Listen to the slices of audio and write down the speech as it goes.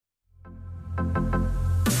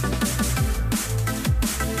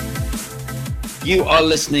You are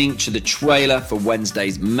listening to the trailer for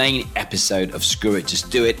Wednesday's main episode of Screw It,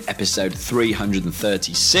 Just Do It, episode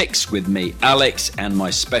 336 with me, Alex, and my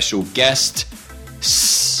special guest.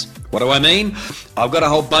 What do I mean? I've got a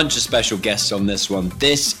whole bunch of special guests on this one.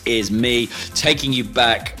 This is me taking you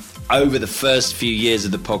back over the first few years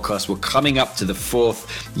of the podcast. We're coming up to the 4th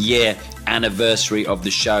year anniversary of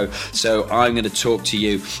the show. So I'm going to talk to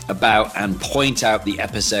you about and point out the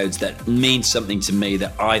episodes that mean something to me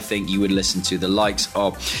that I think you would listen to. The likes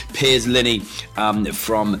of Piers Linney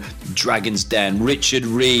from Dragon's Den, Richard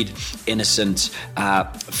Reed, Innocent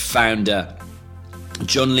founder,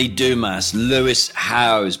 John Lee Dumas, Lewis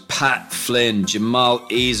Howes, Pat Flynn, Jamal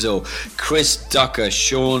Easel, Chris Ducker,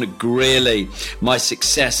 Sean Greeley, My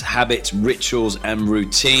Success Habits, Rituals and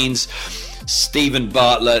Routines, Stephen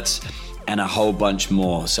Bartlett, and a whole bunch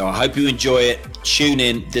more. So I hope you enjoy it. Tune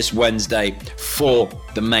in this Wednesday for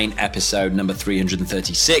the main episode, number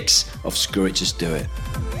 336 of Screw It, Just Do It.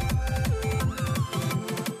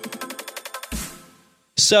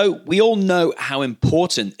 So we all know how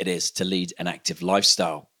important it is to lead an active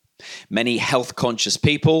lifestyle. Many health-conscious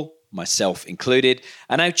people, myself included,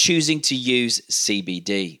 are now choosing to use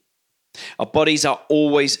CBD. Our bodies are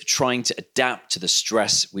always trying to adapt to the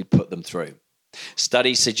stress we put them through.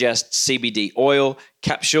 Studies suggest CBD oil,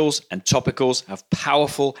 capsules, and topicals have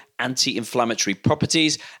powerful anti-inflammatory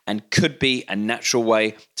properties and could be a natural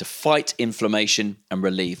way to fight inflammation and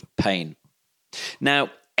relieve pain.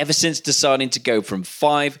 Now, ever since deciding to go from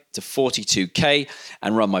 5 to 42K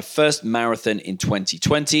and run my first marathon in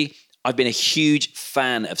 2020, I've been a huge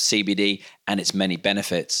fan of CBD and its many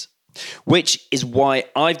benefits, which is why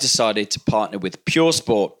I've decided to partner with Pure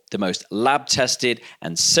Sport, the most lab-tested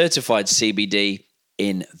and certified CBD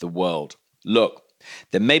in the world. Look,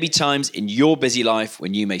 there may be times in your busy life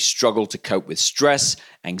when you may struggle to cope with stress,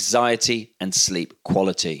 anxiety, and sleep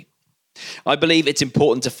quality. I believe it's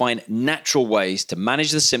important to find natural ways to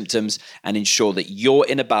manage the symptoms and ensure that your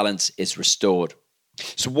inner balance is restored.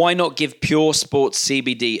 So why not give Pure Sport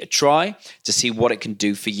CBD a try to see what it can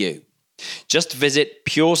do for you? Just visit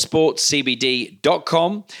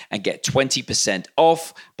puresportcbd.com and get 20%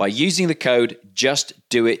 off by using the code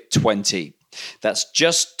JustDoIt20. That's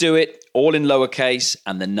Just Do It, all in lowercase,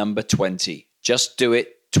 and the number 20. Just Do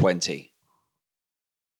It 20.